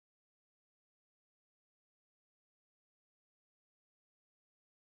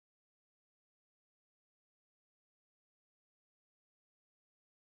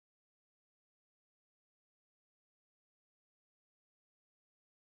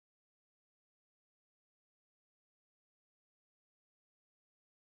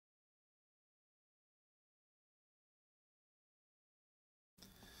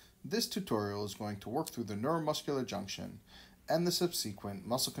This tutorial is going to work through the neuromuscular junction and the subsequent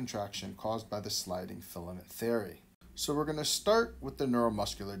muscle contraction caused by the sliding filament theory. So we're going to start with the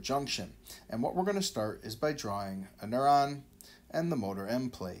neuromuscular junction, and what we're going to start is by drawing a neuron and the motor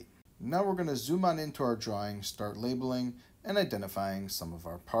end plate. Now we're going to zoom on into our drawing, start labeling and identifying some of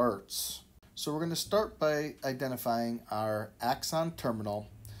our parts. So we're going to start by identifying our axon terminal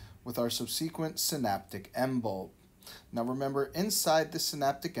with our subsequent synaptic end bulb. Now remember, inside the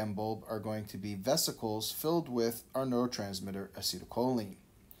synaptic end bulb are going to be vesicles filled with our neurotransmitter acetylcholine.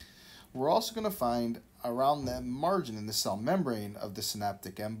 We're also going to find around the margin in the cell membrane of the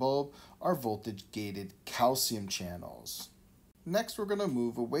synaptic end bulb are voltage-gated calcium channels. Next, we're going to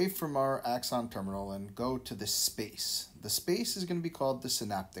move away from our axon terminal and go to the space. The space is going to be called the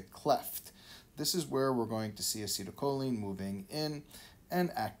synaptic cleft. This is where we're going to see acetylcholine moving in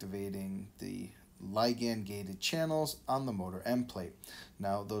and activating the ligand-gated channels on the motor end plate.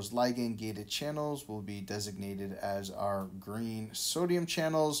 Now, those ligand-gated channels will be designated as our green sodium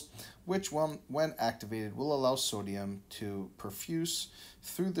channels, which when activated will allow sodium to perfuse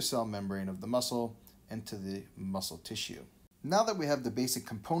through the cell membrane of the muscle into the muscle tissue. Now that we have the basic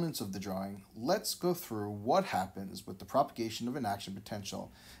components of the drawing, let's go through what happens with the propagation of an action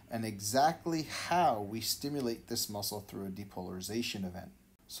potential and exactly how we stimulate this muscle through a depolarization event.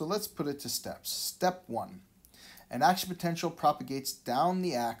 So let's put it to steps. Step 1. An action potential propagates down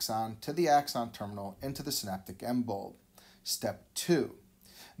the axon to the axon terminal into the synaptic end bulb. Step 2.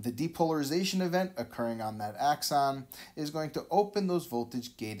 The depolarization event occurring on that axon is going to open those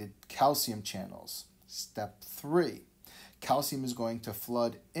voltage-gated calcium channels. Step 3. Calcium is going to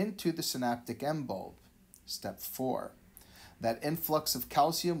flood into the synaptic end bulb. Step 4. That influx of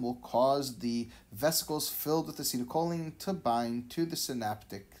calcium will cause the vesicles filled with acetylcholine to bind to the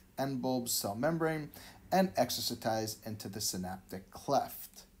synaptic end bulb cell membrane and exercitize into the synaptic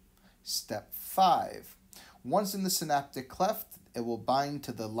cleft. Step 5. Once in the synaptic cleft, it will bind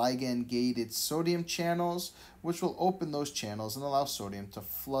to the ligand-gated sodium channels, which will open those channels and allow sodium to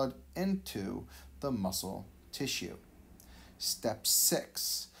flood into the muscle tissue. Step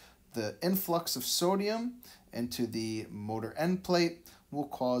 6. The influx of sodium into the motor end plate will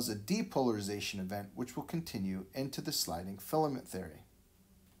cause a depolarization event, which will continue into the sliding filament theory.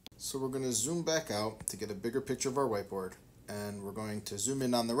 So we're going to zoom back out to get a bigger picture of our whiteboard, and we're going to zoom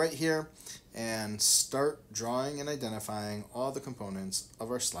in on the right here and start drawing and identifying all the components of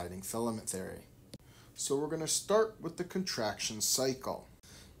our sliding filament theory. So we're going to start with the contraction cycle.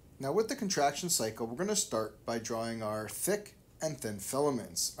 Now with the contraction cycle, we're going to start by drawing our thick and thin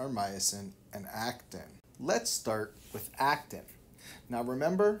filaments, our myosin and actin. Let's start with actin. Now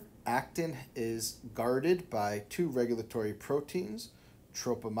remember, actin is guarded by two regulatory proteins,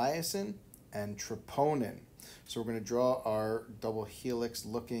 tropomyosin and troponin. So we're going to draw our double helix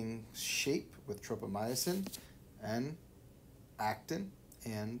looking shape with tropomyosin and actin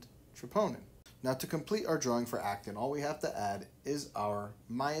and troponin. Now to complete our drawing for actin, all we have to add is our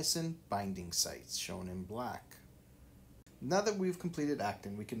myosin binding sites shown in black. Now that we've completed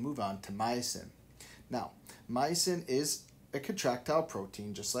actin, we can move on to myosin. Now, myosin is a contractile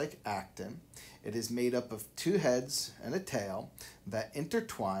protein just like actin. It is made up of two heads and a tail that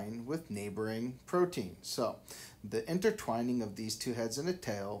intertwine with neighboring proteins. So, the intertwining of these two heads and a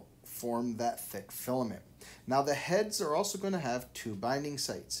tail form that thick filament. Now, the heads are also going to have two binding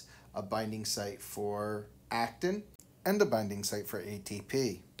sites, a binding site for actin and a binding site for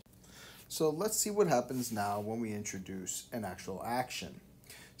ATP. So let's see what happens now when we introduce an actual action.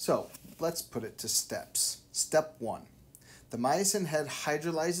 So let's put it to steps. Step 1. The myosin head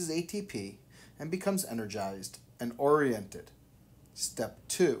hydrolyzes ATP and becomes energized and oriented. Step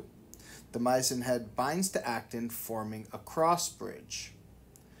 2. The myosin head binds to actin, forming a cross bridge.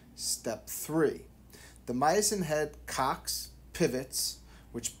 Step 3. The myosin head cocks, pivots,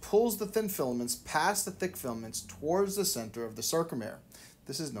 which pulls the thin filaments past the thick filaments towards the center of the sarcomere.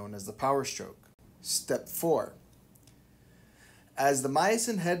 This is known as the power stroke. Step 4. As the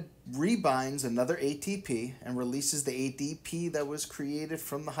myosin head rebinds another ATP and releases the ADP that was created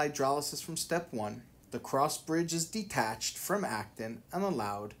from the hydrolysis from step 1, the cross bridge is detached from actin and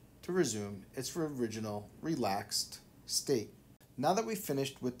allowed to resume its original relaxed state. Now that we've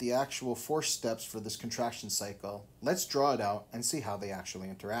finished with the actual 4 steps for this contraction cycle, let's draw it out and see how they actually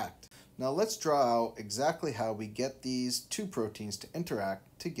interact. Now let's draw out exactly how we get these two proteins to interact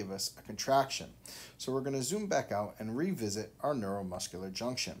to give us a contraction. So we're going to zoom back out and revisit our neuromuscular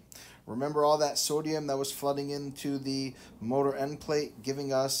junction. Remember all that sodium that was flooding into the motor end plate,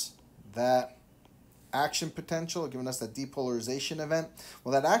 giving us that action potential, giving us that depolarization event?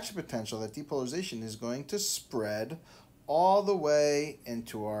 Well, that action potential, that depolarization, is going to spread all the way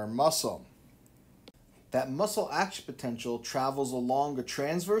into our muscle. That muscle action potential travels along a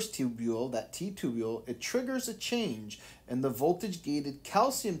transverse tubule, that T-tubule. It triggers a change in the voltage-gated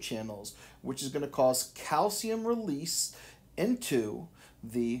calcium channels, which is going to cause calcium release into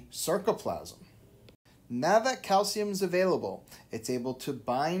the sarcoplasm. Now that calcium is available, it's able to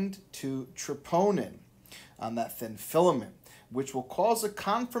bind to troponin on that thin filament, which will cause a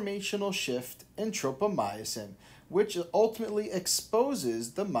conformational shift in tropomyosin, which ultimately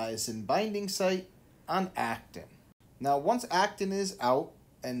exposes the myosin binding site on actin. Now, once actin is out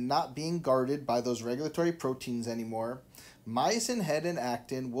and not being guarded by those regulatory proteins anymore, myosin head and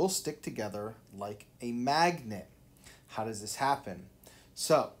actin will stick together like a magnet. How does this happen?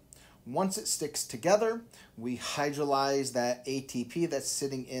 So, once it sticks together, we hydrolyze that ATP that's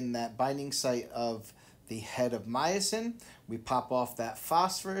sitting in that binding site of the head of myosin. We pop off that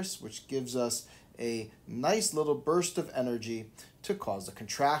phosphorus, which gives us a nice little burst of energy to cause a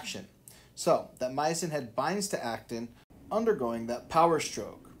contraction. So that myosin head binds to actin, undergoing that power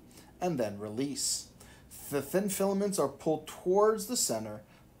stroke, and then release. The thin filaments are pulled towards the center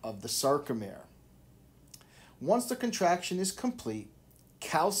of the sarcomere. Once the contraction is complete,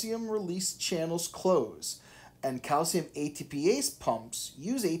 calcium release channels close, and calcium ATPase pumps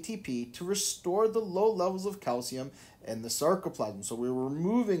use ATP to restore the low levels of calcium in the sarcoplasm. So we're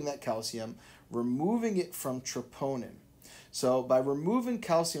removing that calcium, removing it from troponin. So by removing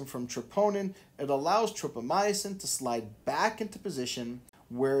calcium from troponin, it allows tropomyosin to slide back into position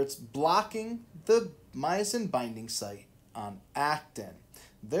where it's blocking the myosin binding site on actin.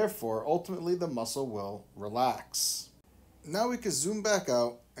 Therefore, ultimately the muscle will relax. Now we can zoom back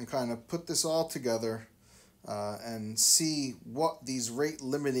out and kind of put this all together and see what these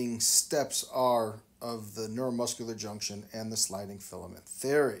rate-limiting steps are of the neuromuscular junction and the sliding filament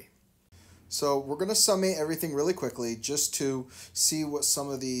theory. So we're going to summate everything really quickly just to see what some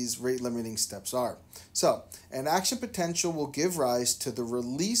of these rate-limiting steps are. So an action potential will give rise to the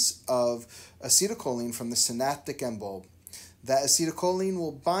release of acetylcholine from the synaptic end bulb. That acetylcholine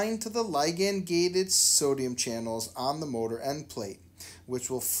will bind to the ligand-gated sodium channels on the motor end plate, which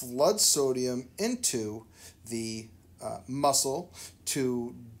will flood sodium into the muscle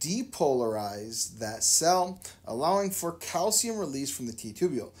to depolarize that cell, allowing for calcium release from the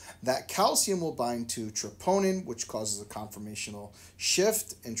T-tubule. That calcium will bind to troponin, which causes a conformational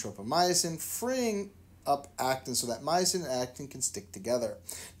shift in tropomyosin, freeing up actin so that myosin and actin can stick together.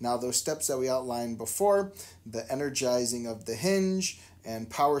 Now, those steps that we outlined before, the energizing of the hinge and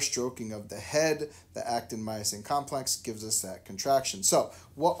power stroking of the head, the actin-myosin complex gives us that contraction. So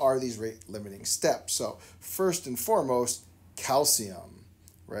what are these rate-limiting steps? So first and foremost, calcium,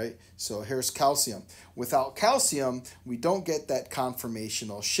 right? So here's calcium. Without calcium, we don't get that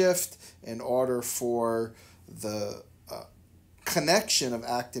conformational shift in order for the connection of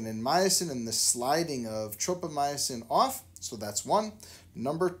actin and myosin and the sliding of tropomyosin off. So that's one.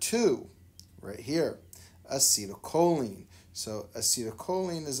 Number two, right here, acetylcholine. So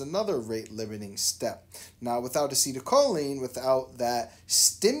acetylcholine is another rate-limiting step. Now, without acetylcholine, without that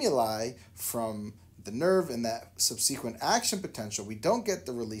stimuli from the nerve and that subsequent action potential, we don't get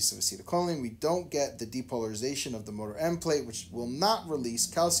the release of acetylcholine. We don't get the depolarization of the motor end plate, which will not release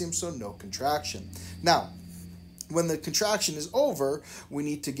calcium, so no contraction. Now, when the contraction is over, we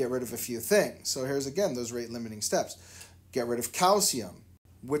need to get rid of a few things. So here's again those rate-limiting steps. Get rid of calcium,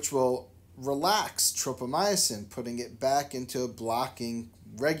 which will relax tropomyosin, putting it back into blocking,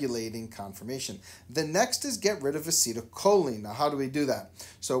 regulating conformation. The next is get rid of acetylcholine. Now, how do we do that?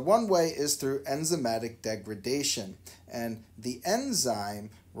 So one way is through enzymatic degradation, and the enzyme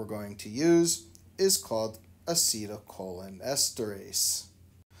we're going to use is called acetylcholine esterase.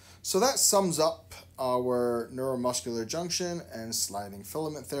 So that sums up our neuromuscular junction and sliding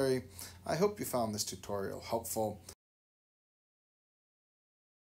filament theory. I hope you found this tutorial helpful.